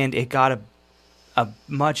 And it got a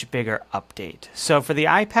much bigger update. So for the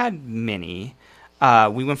iPad mini,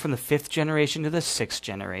 we went from the 5th generation to the 6th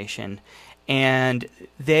generation. And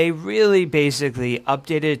they really basically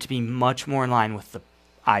updated it to be much more in line with the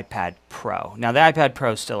iPad Pro. Now, the iPad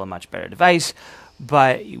Pro is still a much better device,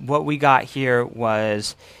 but what we got here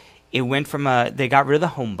was it went from they got rid of the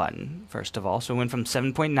home button, first of all. So it went from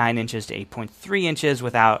 7.9 inches to 8.3 inches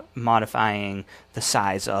without modifying the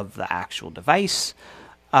size of the actual device.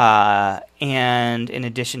 And in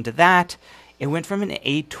addition to that, it went from an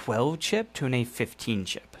A12 chip to an A15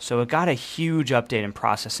 chip. So it got a huge update in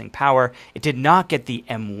processing power. It did not get the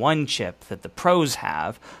M1 chip that the Pros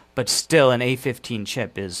have, but still an A15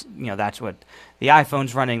 chip is, that's what the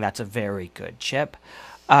iPhone's running. That's a very good chip.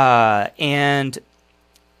 And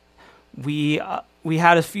we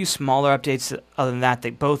had a few smaller updates. Other than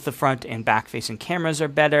that, both the front and back-facing cameras are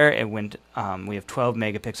better. We have 12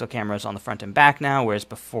 megapixel cameras on the front and back now, whereas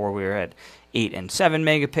before we were at 8 and 7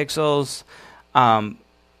 megapixels.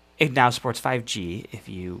 It now supports 5G if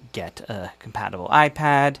you get a compatible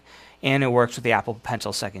iPad, and it works with the Apple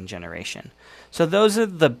Pencil 2nd generation. So those are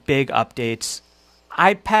the big updates.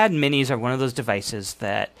 iPad minis are one of those devices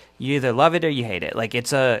that you either love it or you hate it. Like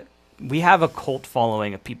we have a cult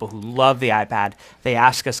following of people who love the iPad. They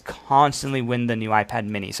ask us constantly when the new iPad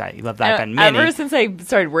mini. So you love the iPad mini. Ever since I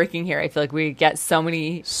started working here, I feel like we get so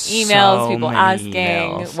many emails, people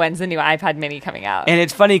asking, when's the new iPad mini coming out? And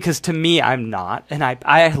it's funny because to me, I'm not. And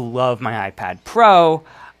I love my iPad Pro,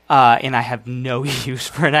 and I have no use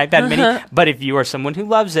for an iPad mini. But if you are someone who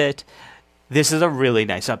loves it, this is a really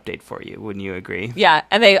nice update for you. Wouldn't you agree? Yeah,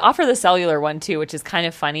 and they offer the cellular one too, which is kind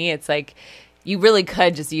of funny. It's like you really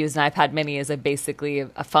could just use an iPad mini as basically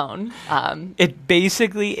a phone. It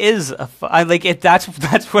basically is a phone.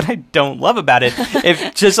 That's what I don't love about it.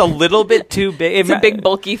 It's just a little bit too big. It's a big,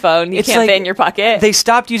 bulky phone. You can't fit in your pocket. They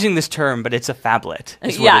stopped using this term, but it's a phablet.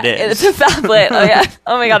 Is what it is. It's a phablet. Oh, yeah.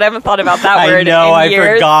 Oh, my God. I haven't thought about that word in years.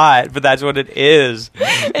 I forgot, but that's what it is.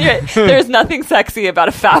 Anyway, there's nothing sexy about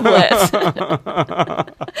a phablet.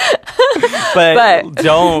 but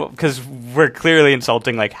don't, because we're clearly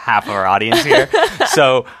insulting like half of our audience here.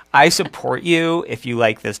 So I support you if you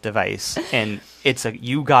like this device, and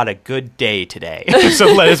you got a good day today. So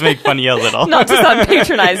let us make fun of you a little. Not to sound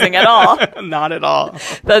patronizing at all. Not at all.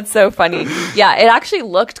 That's so funny. Yeah, it actually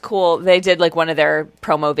looked cool. They did like one of their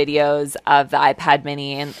promo videos of the iPad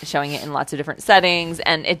mini and showing it in lots of different settings,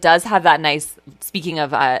 and it does have that nice, speaking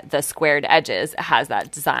of the squared edges, it has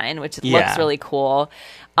that design, which looks really cool.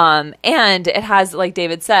 And it has, like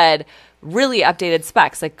David said, really updated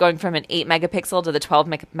specs, like going from an 8 megapixel to the 12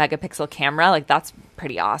 megapixel camera. Like that's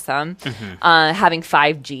pretty awesome. Having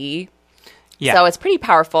 5G. Yeah. So it's pretty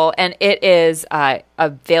powerful, and it is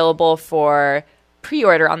available for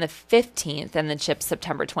pre-order on the 15th and then ships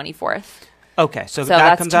September 24th. Okay, so that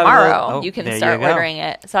that's comes tomorrow. Out you can start ordering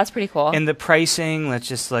it. So that's pretty cool. And the pricing, let's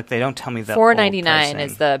just look. They don't tell me the $499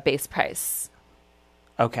 is the base price.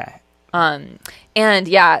 Okay. And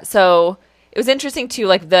yeah, so it was interesting too.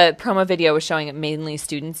 Like the promo video was showing mainly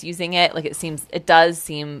students using it. Like it does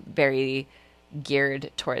seem very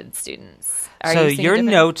geared towards students. So your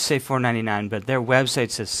notes say $499, but their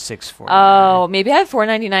website says $649. Oh, maybe I have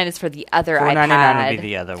 $499 is for the other iPad. $499 would be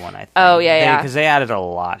the other one, I think. Oh, yeah. Because they added a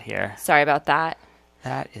lot here. Sorry about that.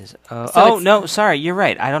 That is... no, sorry, you're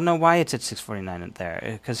right. I don't know why it's at $649 there,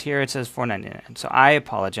 because here it says $499. So I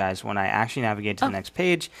apologize. When I actually navigate to the next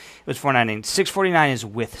page, it was $499. $649 is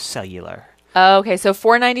with cellular. Oh, okay, so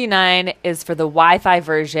 $499 is for the Wi-Fi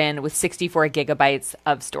version with 64 gigabytes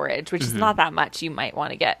of storage, which is not that much. You might want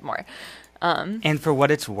to get more. And for what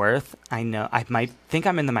it's worth, I know I might think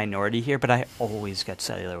I'm in the minority here, but I always get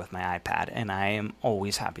cellular with my iPad, and I am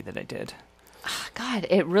always happy that I did. God,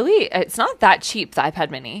 it's not that cheap, the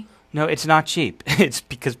iPad mini. No, it's not cheap. It's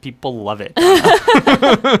because people love it. But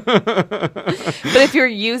if you're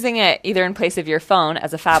using it either in place of your phone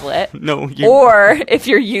as a phablet, or if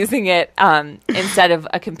you're using it instead of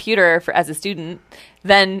a computer as a student,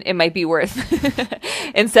 then it might be worth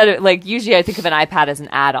instead of usually I think of an iPad as an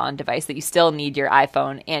add-on device that you still need your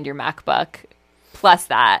iPhone and your MacBook plus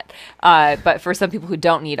that. But for some people who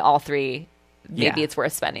don't need all three, maybe it's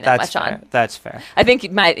worth spending that much on. That's fair. I think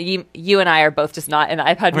you and I are both just not in the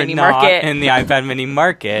iPad mini market. We're not in the iPad mini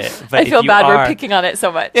market. But I feel bad we're picking on it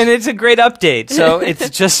so much. And it's a great update, so it's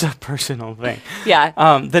just a personal thing.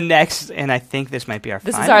 Yeah. The next, and I think this might be our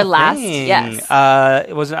final This is our last, thing, yes.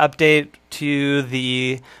 It was an update to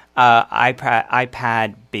the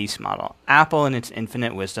iPad base model. Apple, in its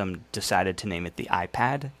infinite wisdom, decided to name it the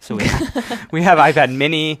iPad. So we have iPad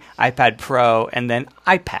mini, iPad Pro, and then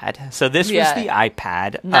iPad. So this was the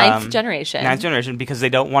iPad. Ninth generation, because they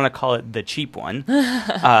don't want to call it the cheap one.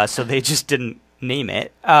 So they just didn't name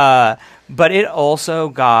it. But it also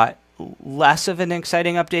got less of an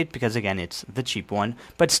exciting update because, again, it's the cheap one,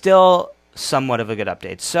 but still somewhat of a good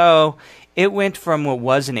update. So it went from what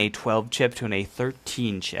was an A12 chip to an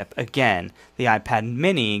A13 chip. Again, the iPad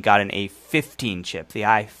mini got an A15 chip. The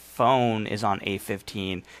iPhone is on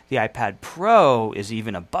A15. The iPad Pro is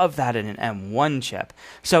even above that in an M1 chip.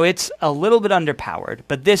 So it's a little bit underpowered.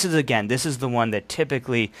 But this is the one that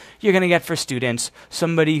typically you're going to get for students,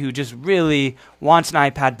 somebody who just really wants an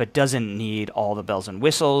iPad but doesn't need all the bells and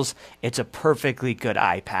whistles. It's a perfectly good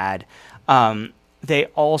iPad. The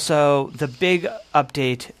big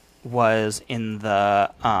update was in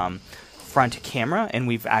the front camera, and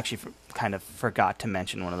we've actually kind of forgot to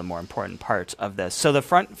mention one of the more important parts of this. So the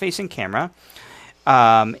front-facing camera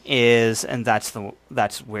that's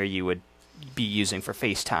where you would be using for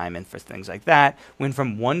FaceTime and for things like that, went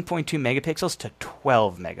from 1.2 megapixels to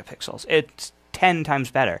 12 megapixels. It's 10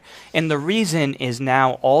 times better. And the reason is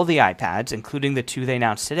now all the iPads, including the two they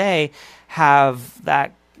announced today, have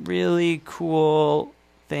that really cool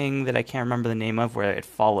thing that I can't remember the name of where it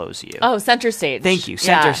follows you. Oh, center stage. Thank you,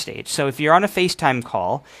 center stage. So if you're on a FaceTime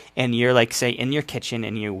call and you're say in your kitchen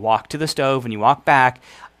and you walk to the stove and you walk back,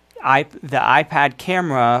 the iPad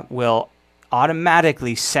camera will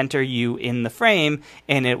automatically center you in the frame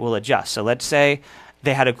and it will adjust. So let's say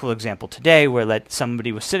they had a cool example today where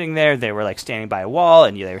somebody was sitting there, they were standing by a wall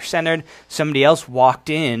and they were centered. Somebody else walked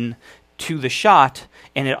in to the shot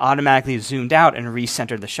and it automatically zoomed out and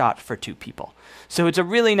recentered the shot for two people. So it's a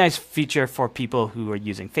really nice feature for people who are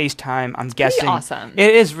using FaceTime. I'm guessing awesome.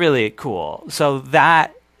 It is really cool. So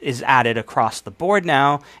that is added across the board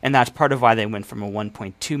now, and that's part of why they went from a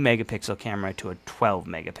 1.2 megapixel camera to a 12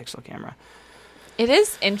 megapixel camera. It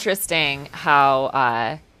is interesting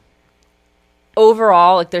how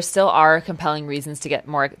overall, there still are compelling reasons to get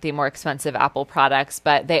the more expensive Apple products,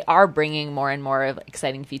 but they are bringing more and more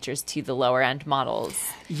exciting features to the lower end models.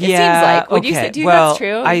 Yeah, it seems like. Would you say that's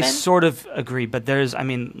true? I sort of agree, but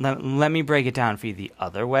let me break it down for you the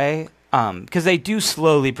other way, because they do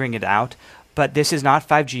slowly bring it out, but this is not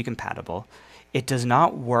 5G compatible. It does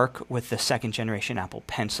not work with the second generation Apple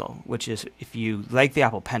Pencil, which is, if you like the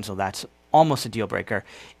Apple Pencil, that's almost a deal breaker.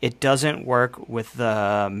 It doesn't work with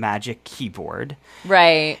the Magic Keyboard.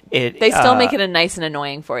 Right. They still make it nice and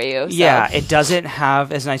annoying for you. So. Yeah, it doesn't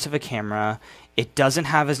have as nice of a camera. It doesn't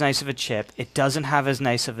have as nice of a chip. It doesn't have as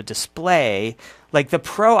nice of a display. The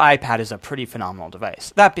Pro iPad is a pretty phenomenal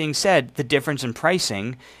device. That being said, the difference in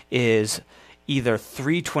pricing is either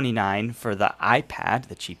 $329 for the iPad,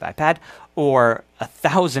 the cheap iPad, or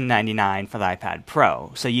 $1,099 for the iPad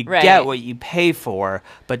Pro. So you get what you pay for,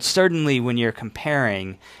 but certainly when you're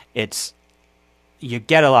comparing, you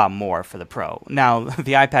get a lot more for the Pro. Now,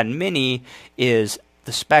 the iPad Mini the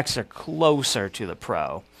specs are closer to the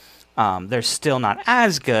Pro. They're still not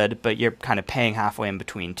as good, but you're kind of paying halfway in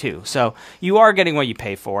between too. So you are getting what you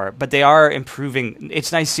pay for, but they are improving.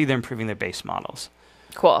 It's nice to see they're improving their base models.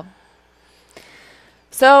 Cool.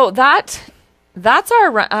 So that's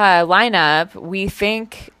our lineup. We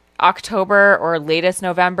think October or latest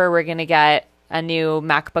November, we're going to get a new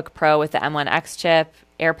MacBook Pro with the M1X chip,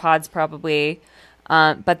 AirPods probably.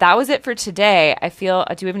 But that was it for today. Do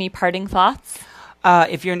we have any parting thoughts?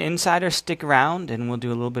 If you're an insider, stick around and we'll do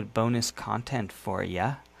a little bit of bonus content for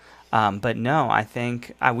you. But no, I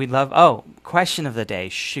think we'd love... Oh, question of the day.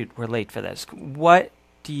 Shoot, we're late for this. What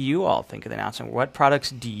do you all think of the announcement? What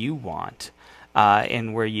products do you want?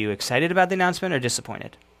 And were you excited about the announcement or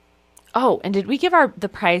disappointed? Oh, and did we give the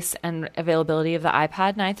price and availability of the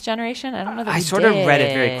iPad 9th generation? I don't know that I we sort did. of read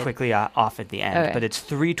it very quickly off at the end, Okay. but it's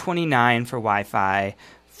 $329 for Wi-Fi,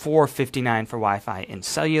 $459 for Wi-Fi in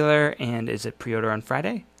cellular, and is it pre-order on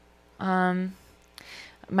Friday?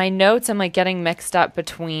 My notes, I'm like getting mixed up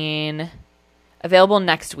between available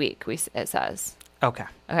next week, it says. Okay.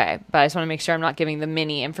 Okay, but I just want to make sure I'm not giving the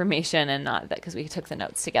mini information and not that because we took the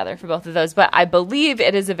notes together for both of those. But I believe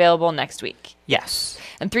it is available next week. Yes.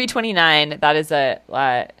 And $329, that is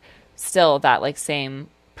still that like same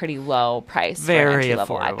pretty low price. Very for an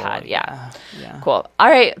entry-level affordable. iPad. Yeah. Yeah. Cool. All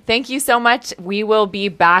right. Thank you so much. We will be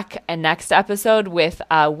back in next episode with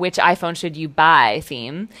which iPhone should you buy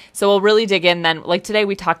theme. So we'll really dig in then. Like today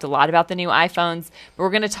we talked a lot about the new iPhones, but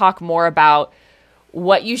we're going to talk more about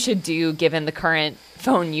what you should do given the current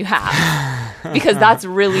phone you have. Because that's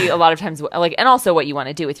really a lot of times like, and also what you want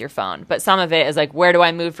to do with your phone. But some of it is like, where do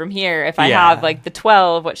I move from here? If I have like the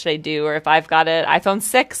 12, what should I do? Or if I've got an iPhone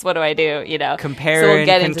 6, what do I do? You know, Compare so we'll and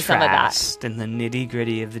get contrast into some of that and the nitty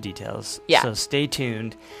gritty of the details. Yeah. So stay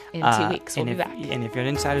tuned. In 2 weeks. We'll be back. And if you're an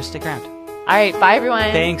insider, stick around. All right. Bye,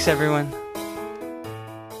 everyone. Thanks, everyone.